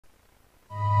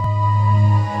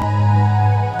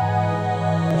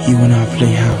You and I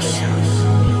play house.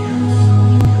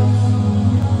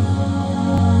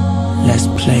 Let's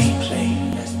play.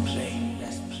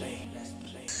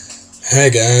 Hey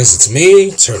guys, it's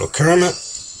me, Turtle Kermit,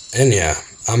 and yeah,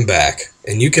 I'm back.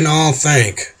 And you can all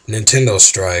thank Nintendo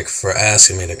Strike for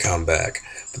asking me to come back.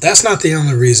 But that's not the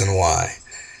only reason why.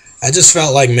 I just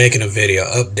felt like making a video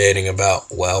updating about,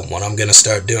 well, what I'm going to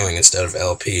start doing instead of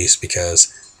LPs,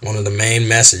 because one of the main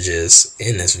messages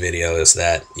in this video is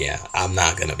that, yeah, I'm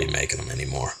not going to be making them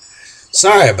anymore.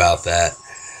 Sorry about that.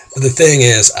 But the thing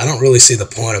is, I don't really see the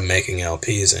point of making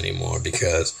LPs anymore,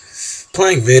 because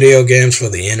playing video games for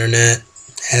the internet,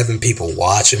 having people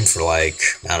watch them for like,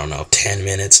 I don't know, 10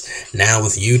 minutes. Now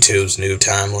with YouTube's new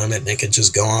time limit, it could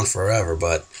just go on forever.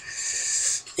 But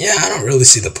yeah, I don't really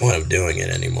see the point of doing it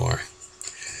anymore.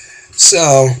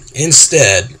 So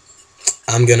instead,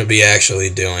 I'm going to be actually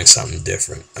doing something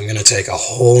different. I'm going to take a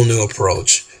whole new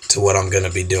approach to what I'm going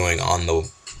to be doing on the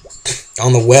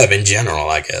web in general,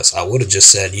 I guess. I would have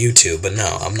just said YouTube, but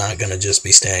no, I'm not going to just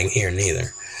be staying here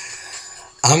neither.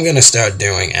 I'm going to start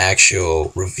doing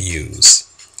actual reviews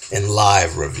and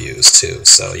live reviews too.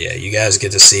 So yeah, you guys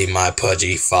get to see my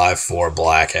pudgy 5'4"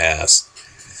 black ass.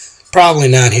 Probably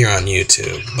not here on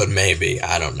YouTube, but maybe,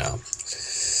 I don't know.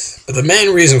 But the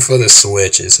main reason for this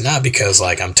switch is not because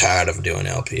like I'm tired of doing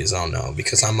LPs, oh no,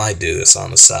 because I might do this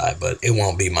on the side, but it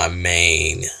won't be my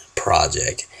main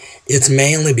project. It's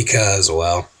mainly because,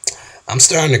 well, I'm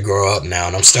starting to grow up now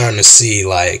and I'm starting to see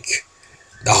like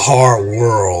the hard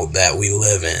world that we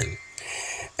live in.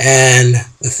 And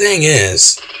the thing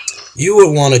is, you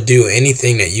would want to do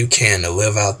anything that you can to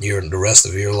live out the rest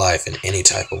of your life in any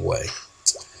type of way.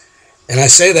 And I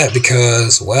say that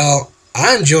because, well,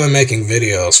 I enjoy making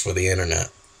videos for the internet.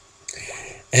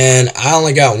 And I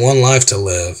only got one life to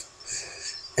live.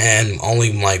 And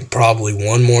only like probably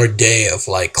one more day of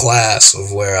like class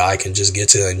of where I can just get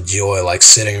to enjoy like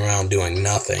sitting around doing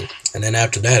nothing. And then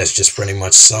after that, it's just pretty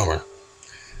much summer.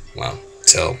 Well,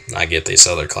 till I get these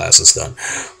other classes done.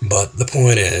 But the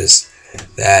point is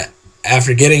that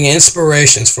after getting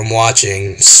inspirations from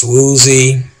watching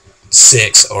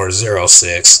Swoozy6 or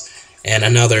 06 and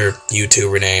another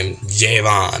YouTuber named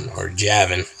Javon or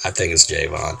Javin, I think it's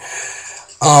Javon,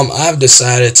 I've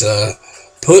decided to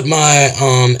put my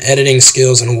editing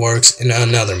skills and works in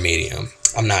another medium.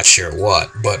 I'm not sure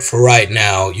what, but for right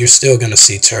now, you're still going to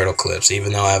see turtle clips,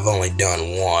 even though I've only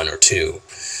done one or two.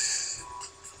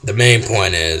 The main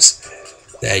point is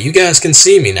that you guys can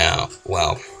see me now.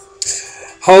 Well,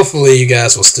 hopefully you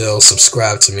guys will still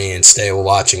subscribe to me and stay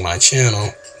watching my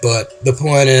channel. But the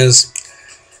point is,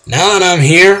 now that I'm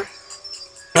here,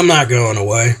 I'm not going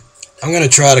away. I'm going to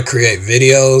try to create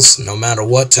videos, no matter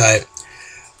what type,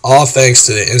 all thanks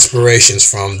to the inspirations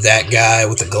from that guy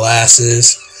with the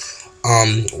glasses,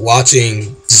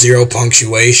 watching Zero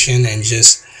Punctuation, and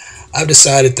just, I've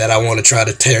decided that I want to try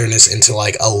to turn this into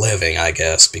like a living, I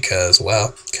guess, because,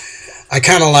 well, I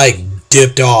kind of like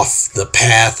dipped off the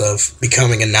path of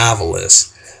becoming a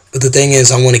novelist. But the thing is,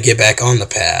 I want to get back on the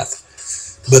path.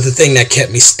 But the thing that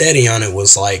kept me steady on it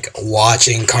was like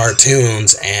watching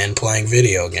cartoons and playing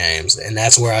video games. And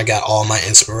that's where I got all my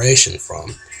inspiration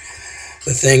from.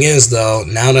 The thing is, though,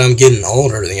 now that I'm getting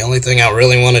older, the only thing I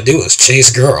really want to do is chase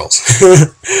girls.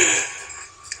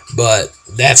 But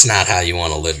that's not how you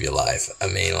want to live your life. I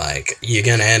mean, like, you're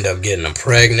going to end up getting them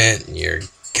pregnant. You're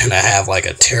going to have, like,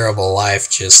 a terrible life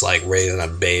just, like, raising a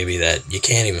baby that you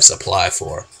can't even supply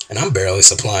for. And I'm barely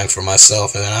supplying for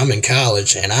myself, and I'm in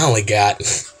college, and I only got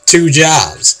 2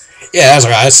 jobs. Yeah, that's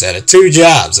right, I said it. 2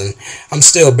 jobs, and I'm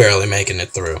still barely making it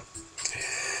through.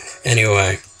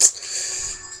 Anyway,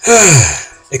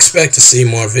 expect to see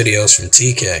more videos from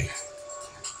TK.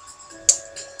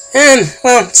 And,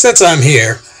 well, since I'm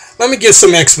here, let me give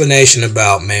some explanation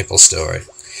about MapleStory.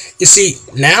 You see,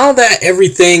 now that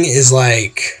everything is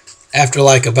like, after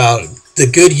like about the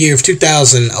good year of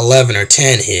 2011 or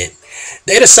 10 hit,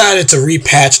 they decided to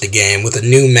repatch the game with a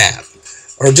new map,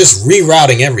 or just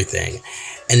rerouting everything.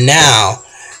 And now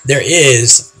there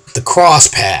is the Cross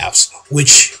Paths,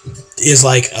 which is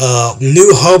like a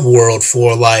new hub world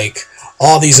for like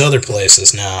all these other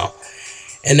places now.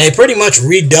 And they pretty much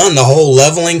redone the whole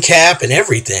leveling cap and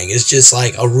everything. It's just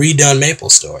like a redone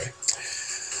MapleStory.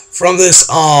 From this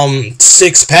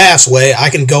 6 paths way, I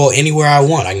can go anywhere I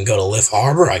want. I can go to Lift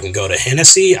Harbor, I can go to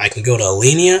Hennessy, I can go to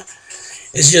Alenia.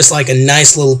 It's just like a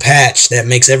nice little patch that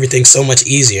makes everything so much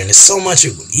easier. And it's so much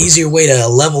easier way to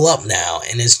level up now.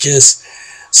 And it's just,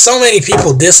 so many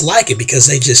people dislike it because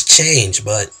they just change.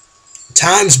 But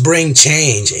times bring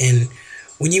change. And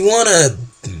when you want to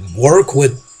work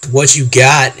with what you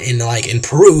got and like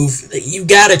improve, you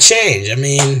gotta change. I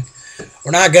mean,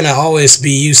 We're not gonna always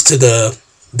be used to the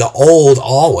old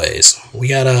always. We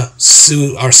gotta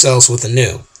suit ourselves with the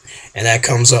new. And that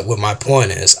comes up with my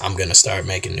point is I'm gonna start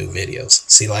making new videos.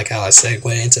 See like how I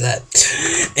segue into that?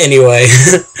 Anyway,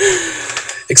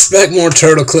 expect more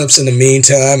turtle clips in the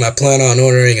meantime. I plan on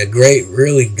ordering a great,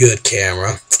 really good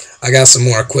camera. I got some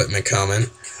more equipment coming.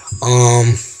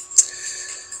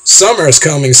 Summer is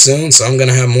coming soon, so I'm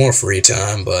gonna have more free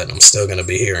time, but I'm still gonna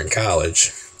be here in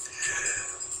college.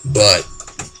 But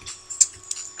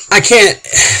I can't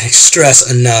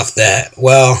stress enough that,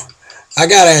 well, I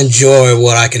gotta enjoy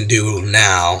what I can do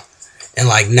now and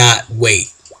like not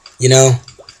wait. You know,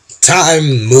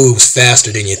 time moves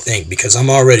faster than you think because I'm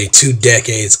already 2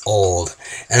 decades old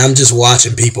and I'm just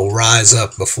watching people rise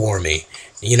up before me.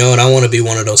 You know, and I want to be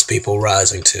one of those people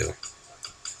rising too.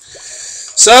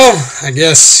 So I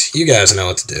guess you guys know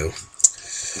what to do.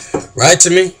 Write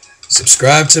to me,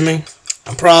 subscribe to me.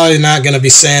 I'm probably not gonna be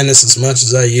saying this as much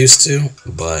as I used to,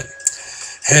 but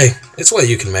hey, it's what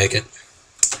you can make it.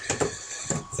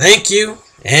 Thank you,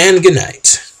 and good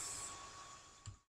night.